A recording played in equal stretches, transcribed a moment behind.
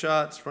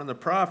Snapshots from the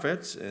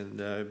prophets, and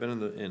I've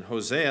been in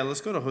Hosea.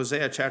 Let's go to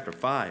Hosea chapter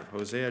 5.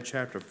 Hosea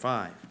chapter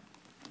 5.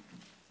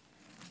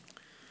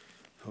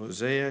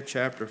 Hosea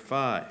chapter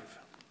 5.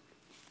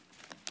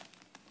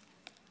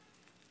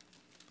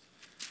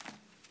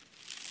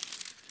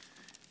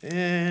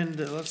 And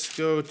let's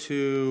go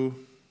to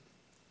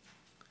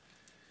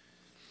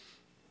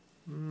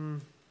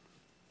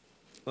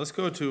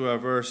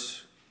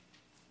verse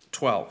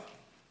 12.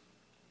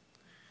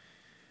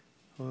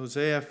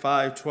 Hosea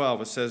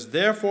 5:12, it says,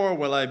 "Therefore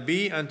will I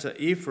be unto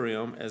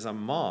Ephraim as a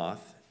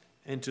moth,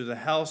 and to the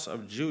house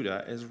of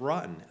Judah as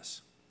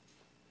rottenness.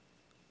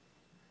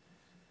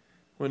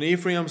 When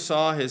Ephraim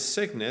saw his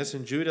sickness,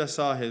 and Judah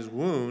saw his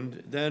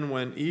wound, then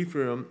went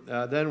Ephraim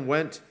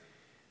to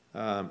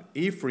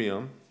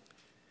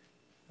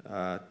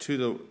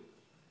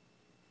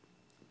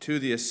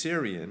the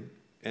Assyrian,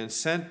 and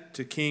sent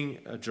to King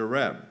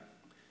Jareb.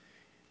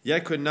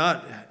 Yet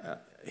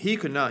he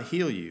could not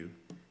heal you,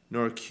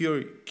 nor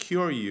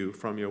cure you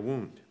from your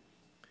wound.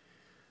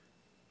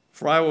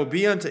 For I will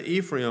be unto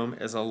Ephraim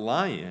as a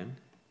lion,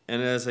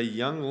 and as a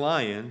young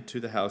lion to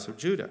the house of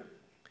Judah.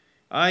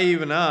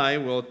 Even I,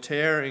 will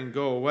tear and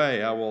go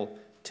away. I will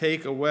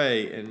take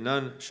away, and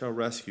none shall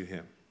rescue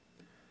him.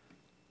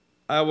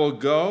 I will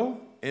go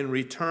and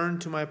return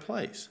to my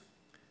place,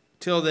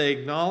 till they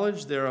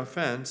acknowledge their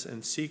offense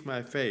and seek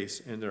my face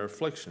in their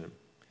affliction.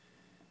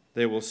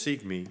 They will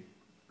seek me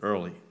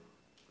early."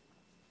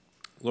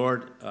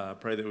 Lord,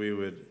 pray that we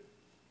would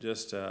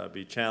just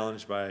be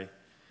challenged by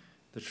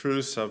the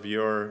truths of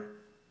your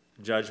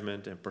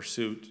judgment and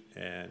pursuit,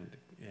 and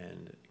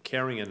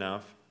caring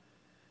enough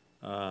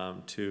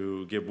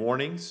to give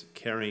warnings,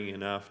 caring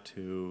enough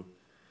to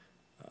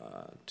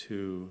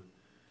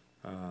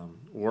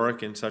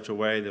work in such a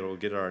way that it will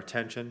get our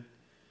attention,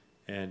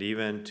 and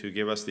even to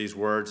give us these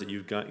words that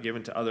you've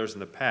given to others in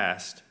the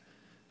past,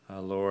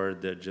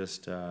 Lord, that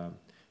just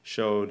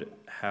showed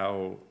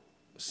how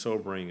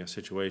sobering a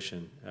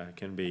situation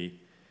can be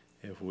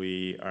if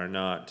we are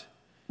not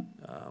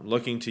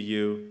looking to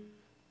you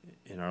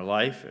in our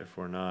life, if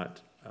we're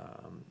not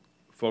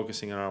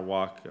focusing on our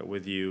walk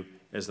with you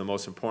as the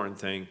most important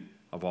thing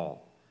of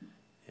all.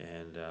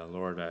 And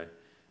Lord, I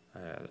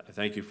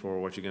thank you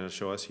for what you're going to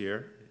show us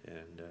here,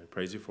 and I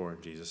praise you for it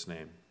in Jesus'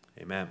 name.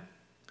 Amen.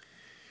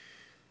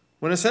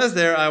 When it says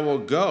there, "I will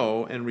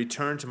go and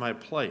return to my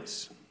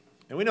place,"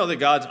 and we know that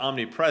God's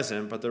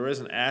omnipresent, but there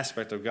is an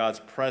aspect of God's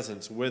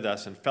presence with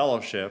us in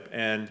fellowship.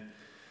 And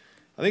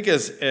I think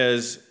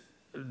as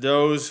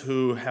those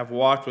who have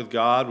walked with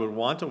God would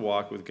want to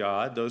walk with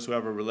God, those who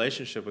have a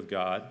relationship with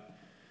God,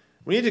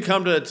 we need to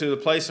come to the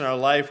place in our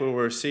life where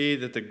we see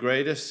that the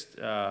greatest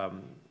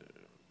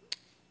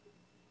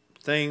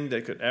thing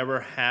that could ever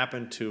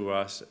happen to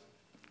us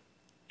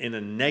in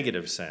a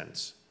negative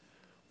sense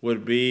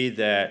would be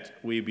that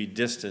we be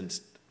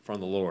distanced from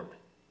the Lord.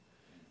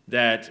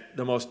 That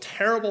the most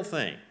terrible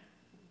thing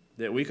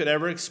that we could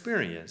ever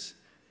experience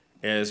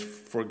is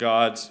for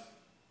God's,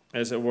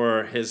 as it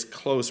were, his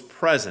close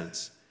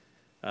presence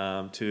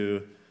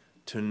to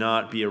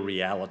not be a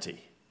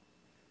reality.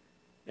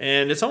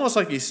 And it's almost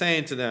like he's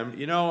saying to them,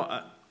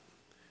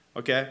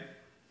 okay,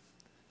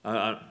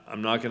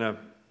 I'm not gonna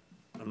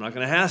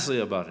hassle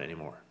you about it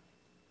anymore.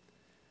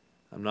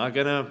 I'm not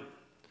gonna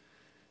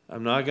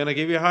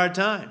give you a hard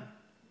time.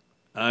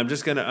 I'm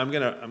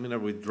gonna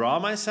withdraw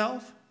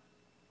myself.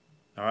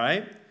 All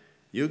right?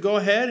 You go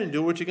ahead and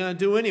do what you're going to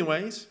do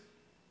anyways.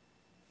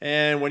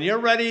 And when you're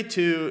ready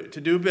to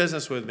do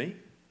business with me,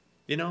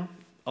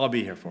 I'll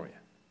be here for you.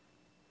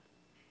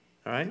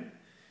 All right?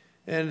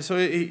 And so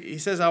he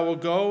says, "I will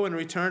go and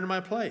return to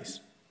my place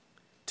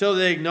till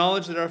they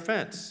acknowledge their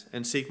offense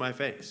and seek my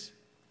face."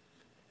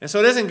 And so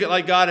it isn't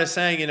like God is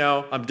saying,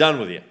 "I'm done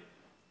with you."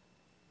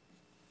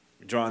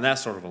 Drawing that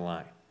sort of a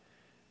line.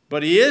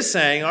 But he is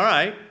saying, all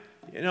right,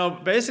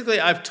 basically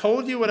I've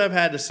told you what I've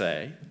had to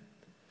say.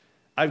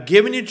 I've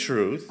given you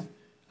truth.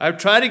 I've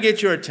tried to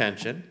get your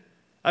attention.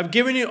 I've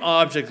given you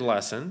object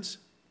lessons.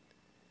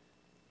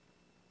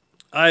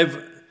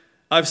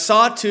 I've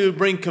sought to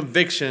bring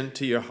conviction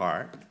to your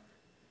heart.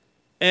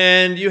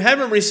 And you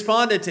haven't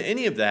responded to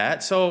any of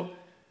that. So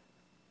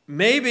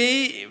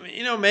maybe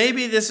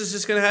this is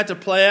just going to have to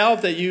play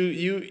out, that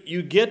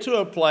you get to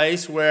a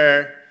place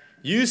where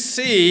you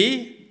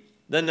see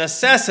the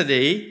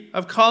necessity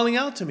of calling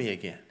out to me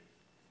again.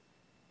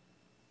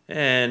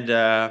 And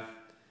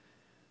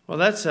well,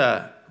 that's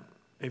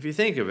if you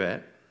think of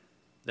it,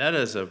 that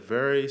is a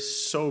very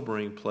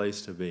sobering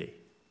place to be.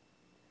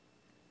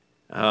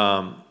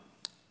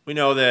 We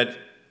know that,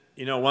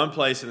 one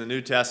place in the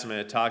New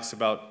Testament it talks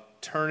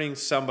about turning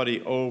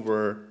somebody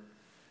over.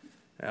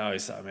 I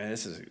always thought, man,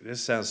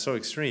 this sounds so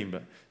extreme,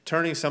 but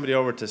turning somebody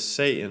over to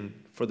Satan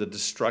for the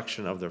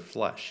destruction of their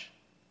flesh.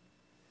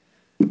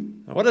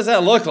 Now, what does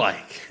that look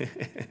like?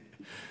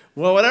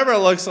 Well, whatever it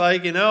looks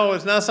like,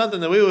 it's not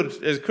something that we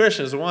would, as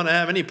Christians, want to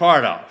have any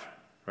part of.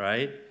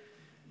 Right?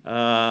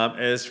 I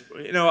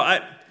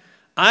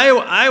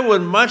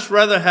would much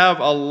rather have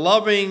a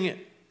loving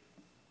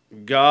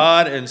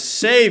God and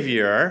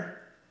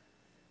Savior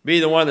be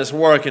the one that's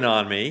working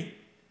on me.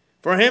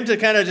 For him to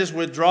kind of just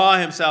withdraw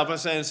himself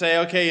and say,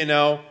 okay,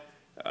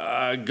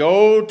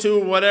 go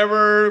to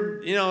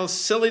whatever,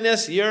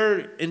 silliness you're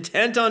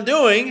intent on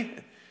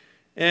doing.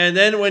 And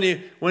then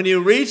when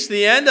you reach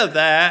the end of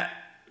that,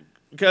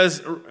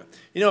 because,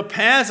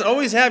 paths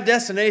always have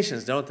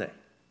destinations, don't they?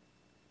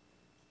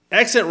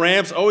 Exit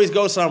ramps always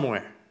go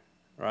somewhere,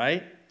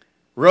 right?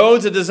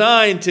 Roads are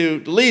designed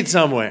to lead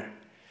somewhere.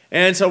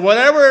 And so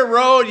whatever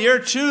road you're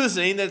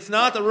choosing that's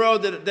not the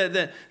road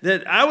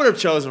that I would have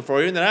chosen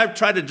for you and that I've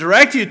tried to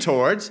direct you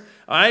towards,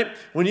 all right,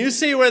 when you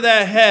see where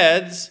that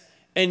heads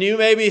and you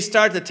maybe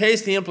start to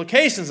taste the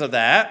implications of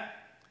that,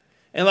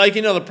 and like,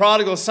 the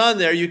prodigal son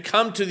there, you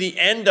come to the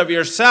end of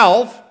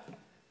yourself,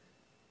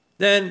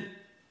 then,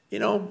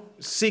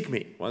 seek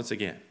me once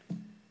again.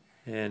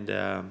 And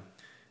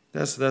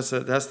that's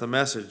the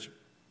message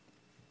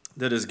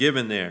that is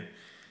given there.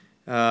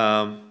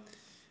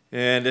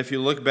 And if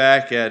you look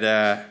back at,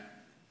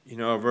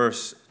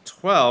 verse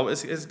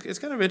 12, it's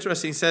kind of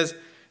interesting. He says,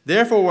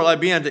 therefore will I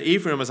be unto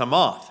Ephraim as a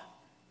moth.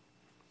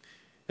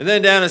 And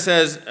then down it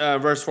says,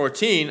 verse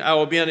 14, I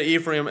will be unto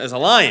Ephraim as a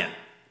lion. You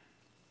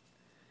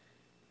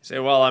say,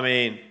 well,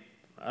 I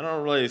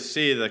don't really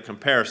see the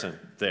comparison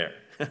there.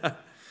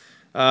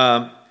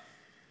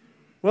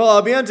 Well,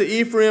 I'll be unto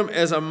Ephraim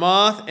as a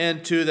moth,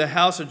 and to the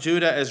house of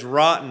Judah as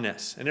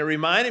rottenness. And it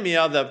reminded me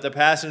of the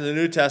passage in the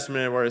New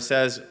Testament where it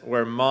says,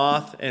 where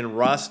moth and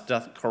rust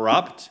doth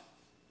corrupt.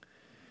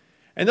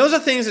 And those are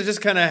things that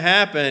just kind of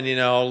happen,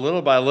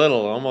 little by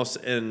little, almost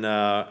in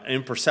an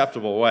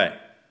imperceptible way.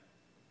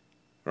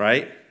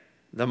 Right?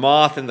 The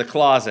moth in the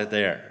closet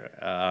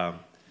there,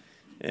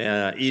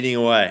 eating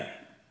away.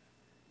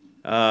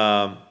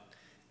 Or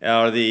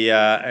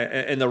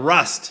the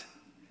rust.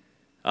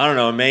 I don't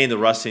know, in Maine, the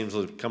rust seems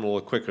to come a little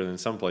quicker than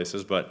some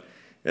places, but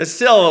it's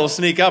still a little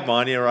sneak up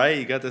on you, right?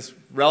 You got this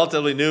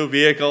relatively new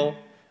vehicle.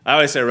 I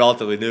always say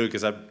relatively new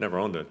because I've never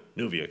owned a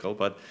new vehicle,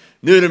 but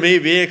new to me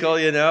vehicle,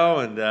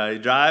 and you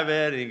drive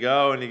it, and you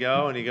go, and you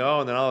go, and you go,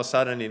 and then all of a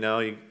sudden,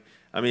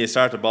 you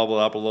start to bubble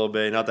up a little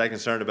bit. You're not that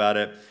concerned about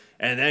it.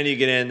 And then you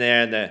get in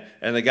there,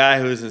 and the guy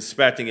who's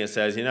inspecting it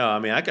says,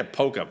 I could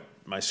poke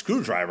my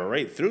screwdriver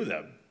right through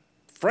the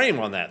frame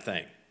on that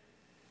thing,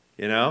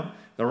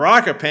 The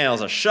rocker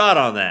panel's a shot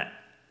on that.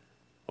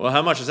 Well,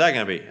 how much is that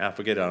going to be? I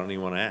forget. I don't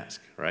even want to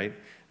ask, right?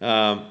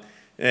 So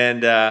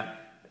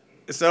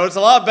it's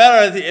a lot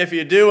better if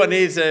you do what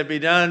needs to be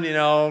done,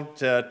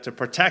 to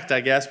protect,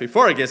 I guess,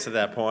 before it gets to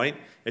that point,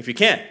 if you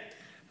can.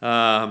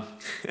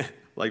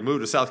 Like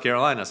move to South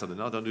Carolina or something.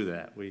 No, don't do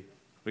that. We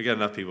got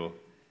enough people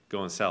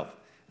going south.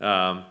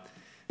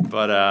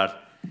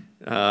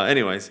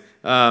 Anyways,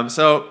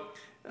 so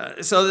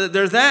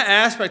there's that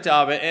aspect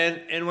of it,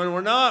 and when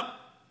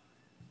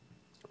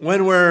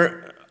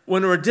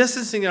we're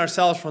distancing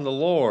ourselves from the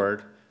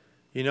Lord,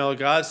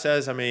 God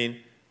says,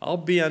 I'll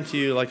be unto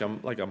you like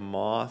a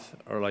moth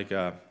or like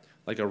a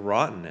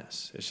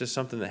rottenness. It's just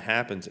something that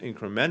happens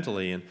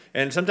incrementally,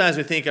 and sometimes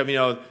we think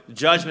of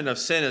judgment of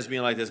sin as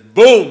being like this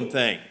boom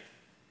thing,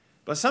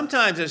 but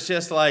sometimes it's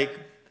just like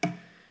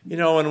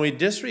when we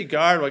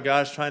disregard what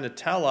God's trying to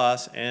tell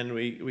us and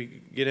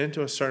we get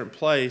into a certain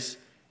place,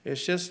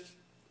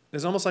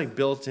 there's almost like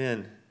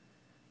built-in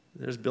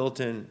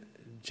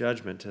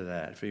judgment to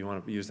that, if you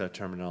want to use that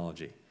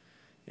terminology.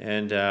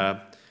 And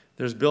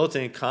there's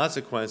built-in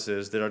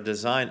consequences that are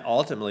designed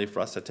ultimately for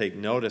us to take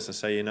notice and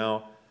say,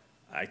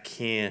 I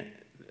can't,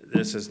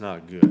 this is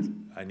not good.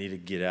 I need to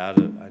get out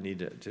of it. I need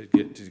to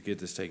get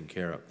this taken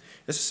care of.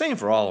 It's the same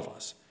for all of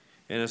us.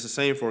 And it's the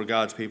same for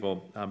God's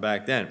people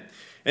back then.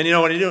 And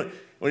when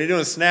you're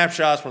doing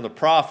snapshots from the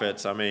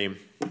prophets, what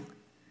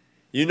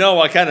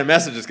kind of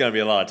message it's going to be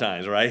a lot of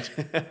times, right?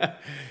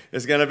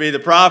 It's going to be the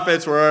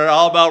prophets were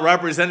all about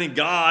representing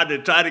God to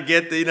try to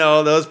get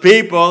those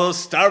people, those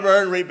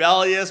stubborn,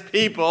 rebellious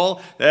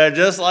people that are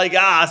just like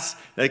us,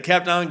 that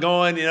kept on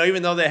going,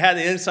 even though they had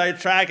the inside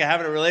track of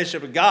having a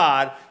relationship with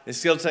God, they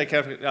still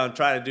kept on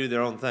trying to do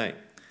their own thing.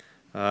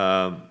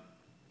 And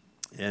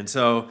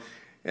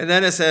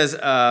then it says,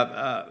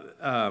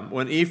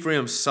 when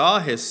Ephraim saw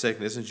his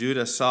sickness and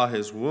Judah saw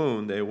his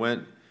wound, they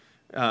went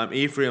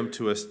Ephraim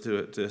to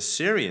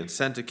Assyrian,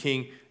 sent to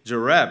King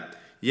Jareb,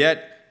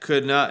 yet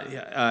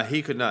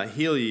he could not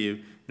heal you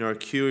nor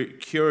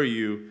cure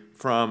you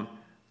from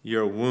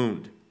your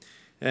wound.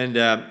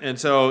 And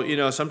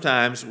so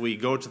sometimes we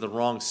go to the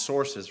wrong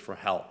sources for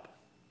help.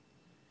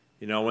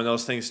 When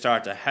those things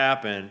start to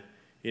happen,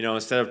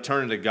 instead of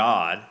turning to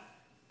God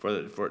for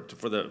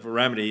the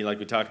remedy, like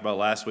we talked about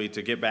last week,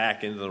 to get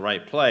back into the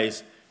right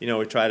place, we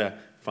try to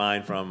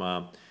find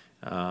from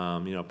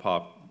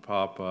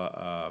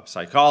pop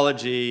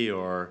psychology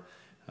or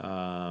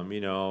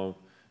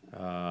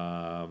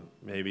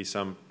maybe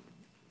some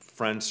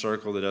friend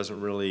circle that doesn't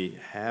really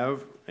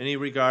have any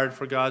regard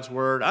for God's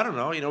word. I don't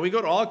know. We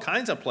go to all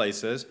kinds of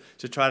places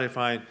to try to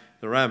find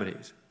the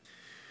remedies.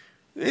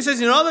 He says,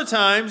 other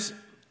times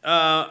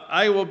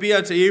I will be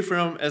unto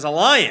Ephraim as a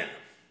lion.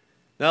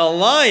 Now, a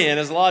lion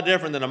is a lot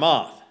different than a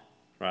moth,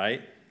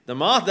 right? The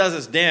moth does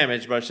its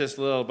damage, but it's just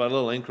little by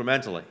little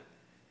incrementally.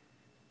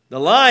 The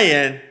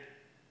lion,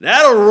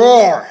 that'll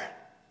roar,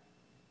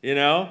 you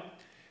know.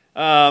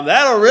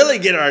 That'll really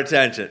get our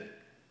attention.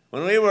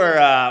 When we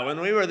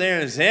were there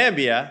in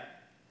Zambia,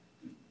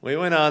 we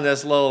went on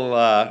this little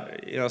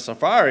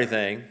safari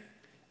thing,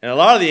 and a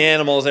lot of the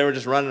animals, they were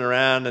just running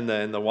around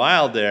in the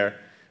wild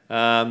there.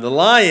 The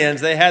lions,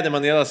 they had them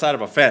on the other side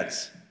of a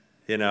fence,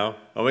 you know.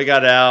 And we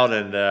got out,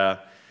 and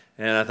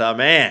I thought,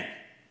 man,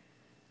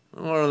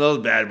 one of those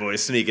bad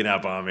boys sneaking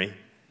up on me.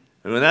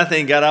 And when that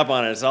thing got up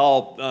on its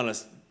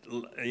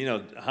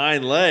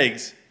hind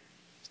legs,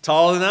 it's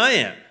taller than I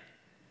am.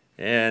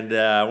 And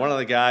one of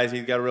the guys,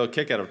 he got a real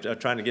kick out of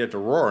trying to get it to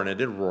roar, and it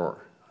did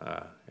roar.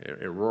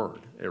 It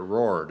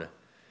roared.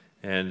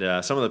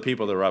 And some of the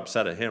people that were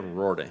upset at him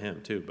roared at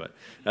him too, but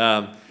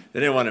they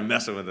didn't want to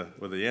mess with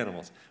the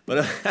animals.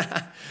 But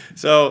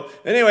so,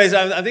 anyways,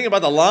 I'm thinking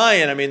about the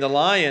lion. I mean, the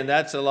lion,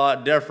 that's a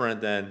lot different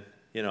than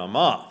a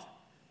moth.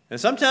 And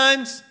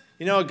sometimes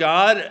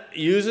God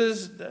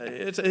uses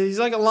he's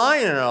like a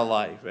lion in our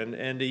life,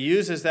 and he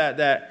uses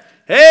that.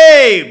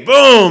 Hey,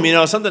 boom!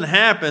 Something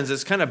happens.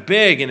 It's kind of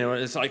big, and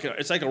it's like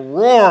a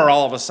roar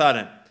all of a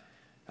sudden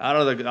out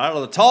of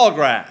the tall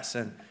grass,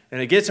 and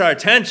it gets our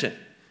attention.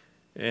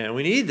 And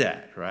we need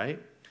that, right?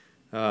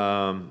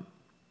 And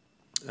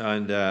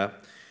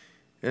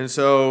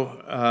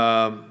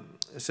so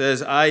it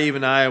says,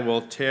 I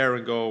will tear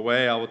and go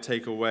away. I will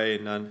take away,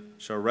 and none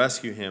shall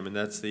rescue him. And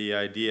that's the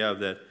idea of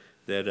that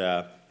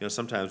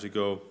sometimes we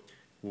go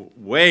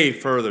way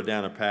further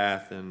down a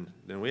path than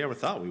we ever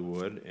thought we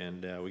would,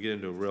 and we get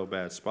into a real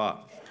bad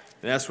spot.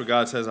 And that's where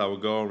God says, I will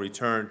go and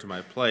return to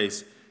my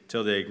place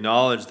till they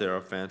acknowledge their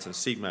offense and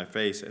seek my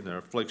face in their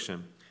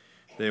affliction.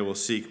 They will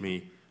seek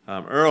me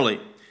early.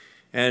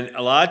 And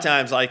a lot of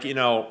times,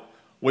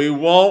 we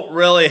won't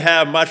really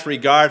have much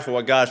regard for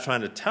what God's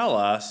trying to tell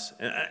us.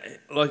 And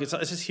look, it's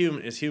just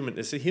human. It's human.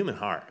 It's a human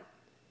heart.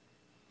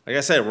 Like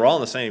I said, we're all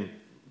in the same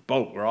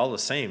boat. We're all the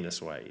same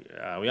this way.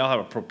 We all have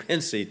a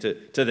propensity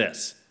to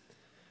this.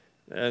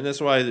 And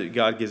that's why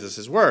God gives us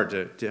his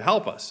word to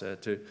help us,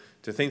 to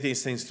think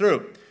these things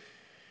through.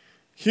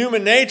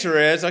 Human nature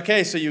is,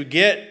 okay, so you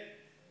get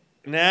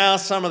now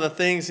some of the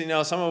things,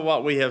 some of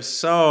what we have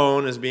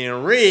sown is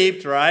being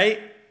reaped, right?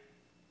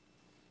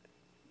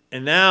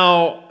 And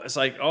now it's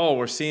like, oh,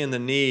 we're seeing the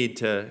need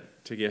to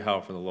get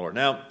help from the Lord.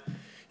 Now,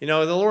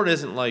 the Lord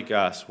isn't like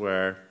us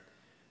where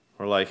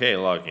we're like, hey,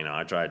 look,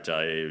 I tried to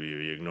tell you,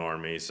 you ignored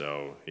me,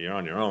 so you're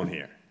on your own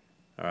here.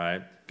 All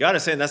right? God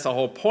is saying that's the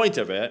whole point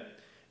of it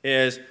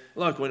is,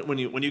 look, when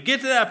you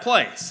get to that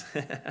place,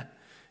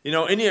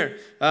 in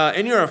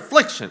your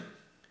affliction,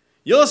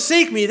 you'll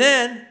seek me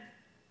then.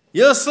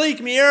 You'll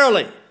seek me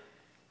early.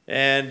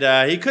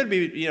 And he could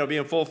be,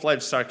 being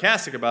full-fledged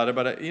sarcastic about it,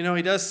 but, he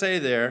does say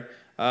there,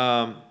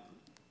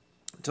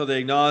 till they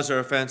acknowledge their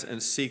offense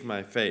and seek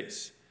my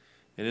face.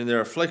 And in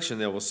their affliction,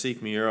 they will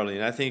seek me early.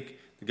 And I think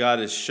God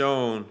has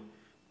shown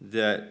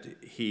that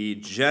he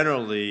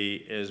generally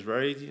is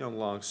very,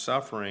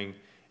 long-suffering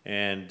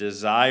and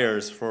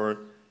desires for,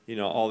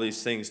 all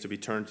these things to be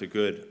turned to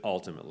good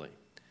ultimately.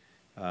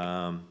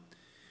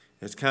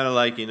 It's kind of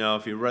like,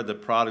 if you read the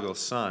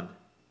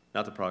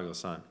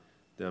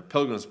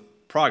Pilgrim's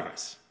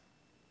Progress,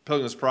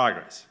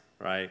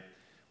 right?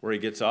 Where he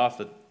gets off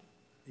the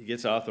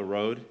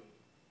road.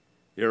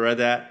 You ever read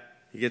that?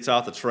 He gets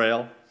off the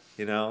trail,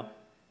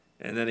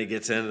 and then he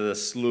gets into the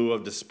slough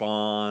of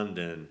despond,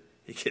 and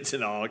he gets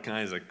in all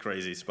kinds of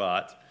crazy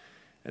spots.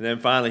 And then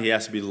finally he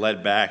has to be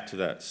led back to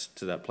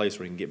that place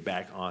where he can get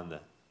back on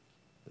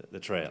the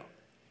trail.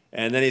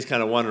 And then he's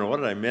kind of wondering, what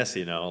did I miss,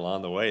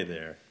 along the way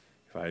there,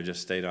 if I had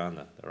just stayed on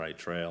the right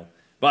trail.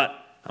 But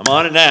I'm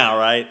on it now,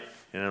 right?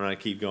 And I'm going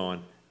to keep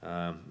going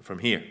from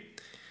here.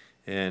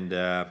 And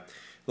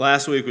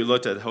last week we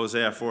looked at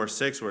Hosea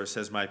 4:6, where it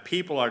says, my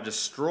people are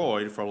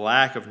destroyed for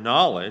lack of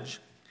knowledge.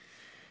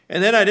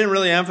 And then I didn't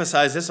really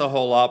emphasize this a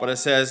whole lot, but it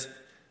says,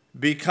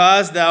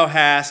 because thou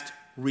hast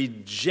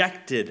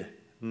rejected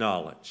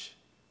knowledge.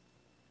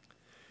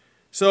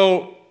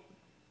 So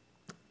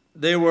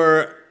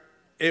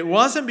it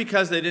wasn't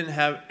because they didn't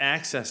have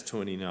access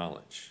to any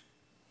knowledge.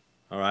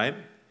 All right?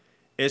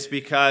 It's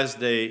because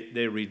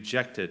they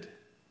rejected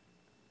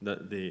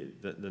the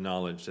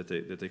knowledge that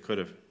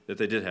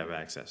they did have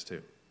access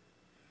to.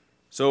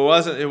 So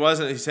it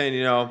wasn't he's saying,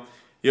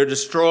 you're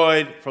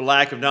destroyed for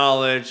lack of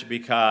knowledge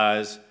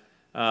because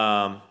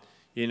you're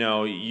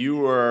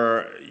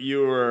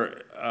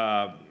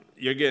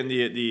getting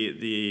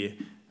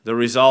the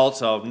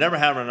results of never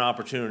having an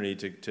opportunity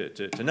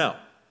to know.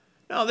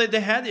 No, they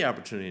had the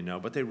opportunity to know,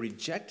 but they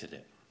rejected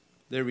it.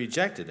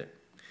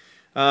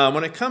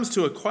 When it comes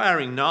to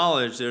acquiring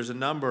knowledge, there's a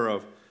number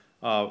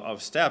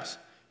of steps.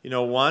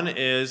 One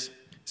is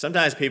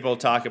sometimes people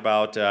talk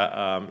about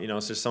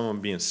it's just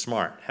someone being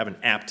smart, having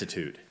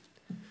aptitude.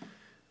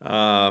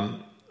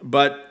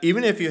 But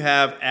even if you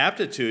have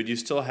aptitude, you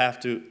still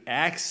have to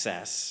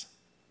access.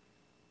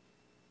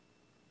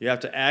 You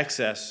have to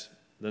access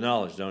the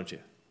knowledge, don't you?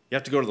 You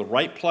have to go to the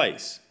right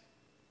place,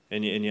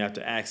 and you have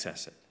to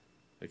access it.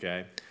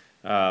 Okay,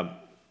 I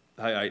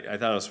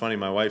thought it was funny.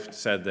 My wife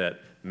said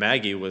that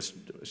Maggie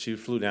she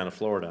flew down to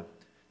Florida.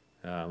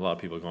 A lot of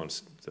people are going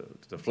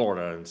to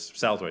Florida and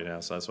south right now,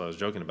 so that's why I was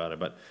joking about it.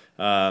 But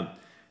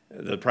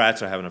the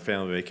Pratts are having a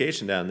family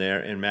vacation down there,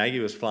 and Maggie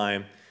was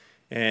flying.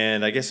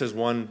 And I guess there's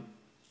one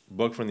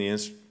book from the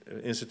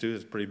Institute,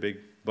 it's a pretty big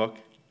book.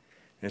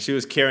 And she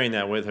was carrying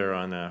that with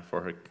her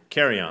for her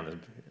carry-on,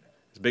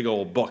 this big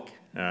old book,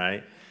 all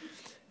right?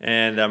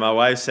 And my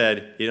wife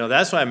said,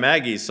 that's why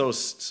Maggie's so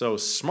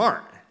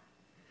smart.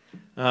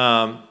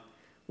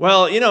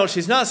 Well,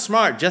 she's not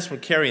smart just from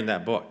carrying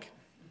that book,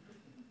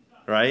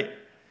 right?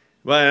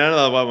 But I don't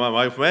know what my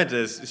wife meant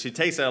is she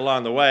takes that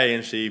along the way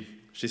and she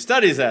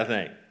studies that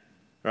thing,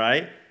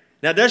 right?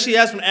 Now, does she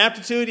have some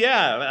aptitude?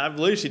 Yeah, I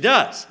believe she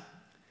does.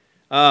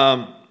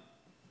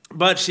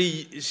 But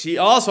she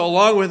also,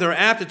 along with her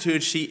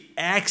aptitude, she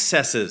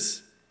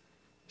accesses.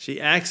 She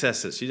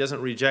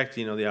doesn't reject,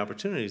 the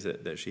opportunities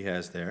that she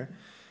has there.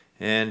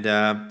 And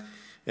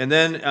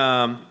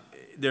then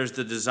there's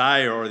the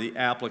desire or the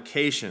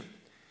application.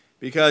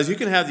 Because you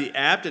can have the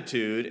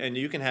aptitude and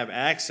you can have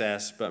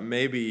access, but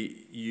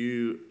maybe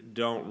you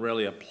don't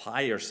really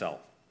apply yourself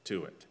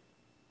to it,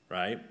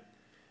 right?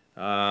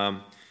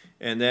 And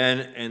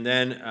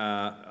then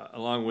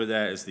along with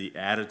that is the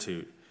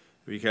attitude,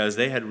 because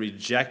they had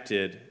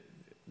rejected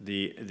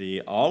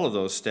all of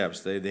those steps.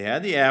 They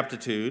had the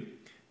aptitude,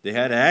 they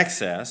had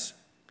access,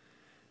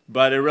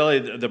 but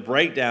the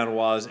breakdown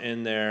was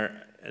in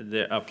their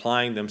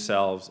applying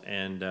themselves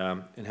and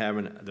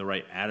having the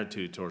right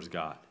attitude towards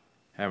God.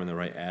 Having the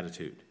right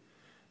attitude.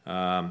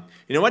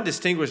 What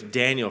distinguished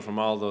Daniel from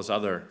all those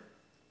other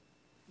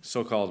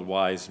so-called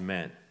wise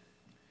men?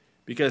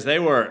 Because they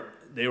were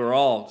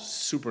all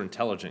super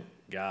intelligent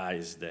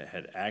guys that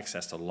had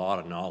access to a lot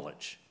of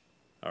knowledge.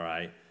 All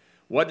right.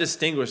 What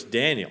distinguished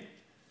Daniel?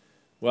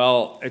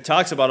 Well, it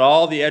talks about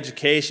all the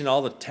education,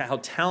 how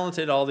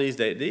talented all these.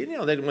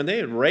 When they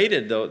had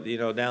raided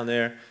down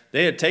there,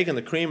 they had taken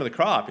the cream of the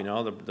crop.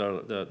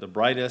 The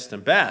brightest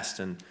and best.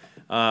 And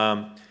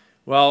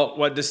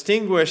what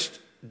distinguished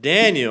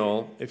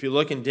Daniel, if you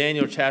look in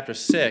Daniel chapter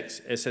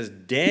 6, it says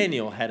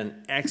Daniel had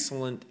an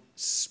excellent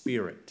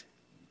spirit.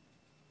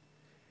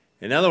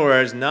 In other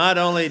words, not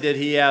only did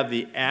he have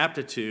the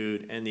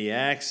aptitude and the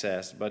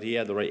access, but he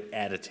had the right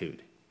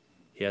attitude.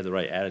 He had the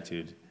right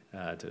attitude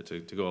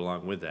to go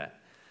along with that.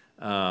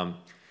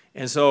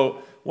 And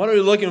so what are we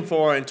looking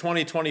for in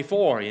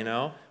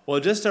 2024, Well,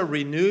 just a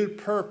renewed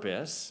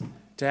purpose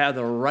to have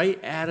the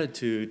right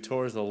attitude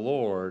towards the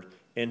Lord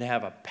and to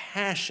have a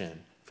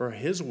passion for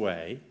his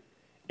way,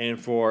 and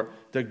for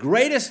the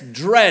greatest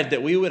dread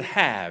that we would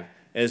have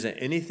is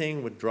that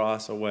anything would draw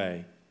us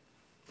away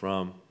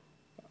from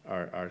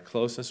our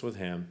closeness with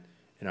him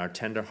and our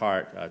tender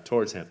heart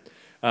towards him.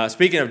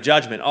 Speaking of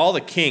judgment, all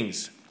the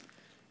kings,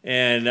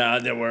 and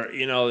there were,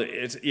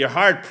 you're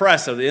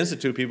hard-pressed, of the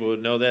Institute people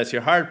would know this,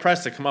 you're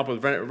hard-pressed to come up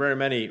with very, very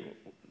many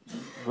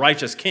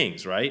righteous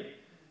kings, right?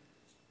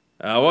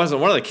 One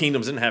of the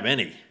kingdoms didn't have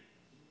any.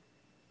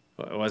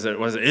 Was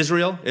it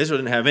Israel? Israel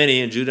didn't have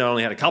any, and Judah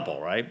only had a couple,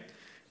 right?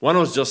 One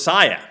was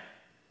Josiah.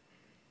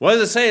 What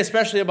does it say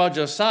especially about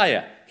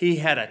Josiah? He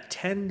had a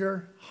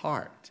tender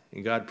heart,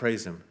 and God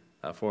praised him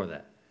for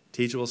that.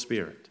 Teachable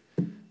spirit.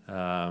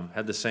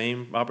 Had the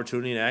same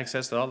opportunity and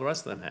access that all the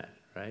rest of them had,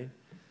 right?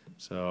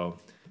 So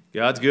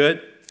God's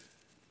good.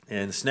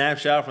 And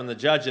snapshot from the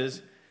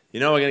judges, we're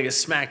going to get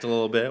smacked a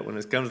little bit when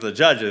it comes to the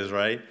judges,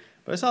 right?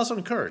 But it's also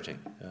encouraging.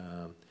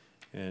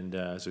 And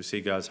as we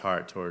see God's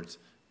heart towards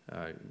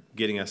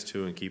getting us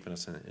to and keeping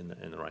us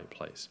in the right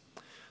place.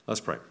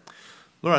 Let's pray.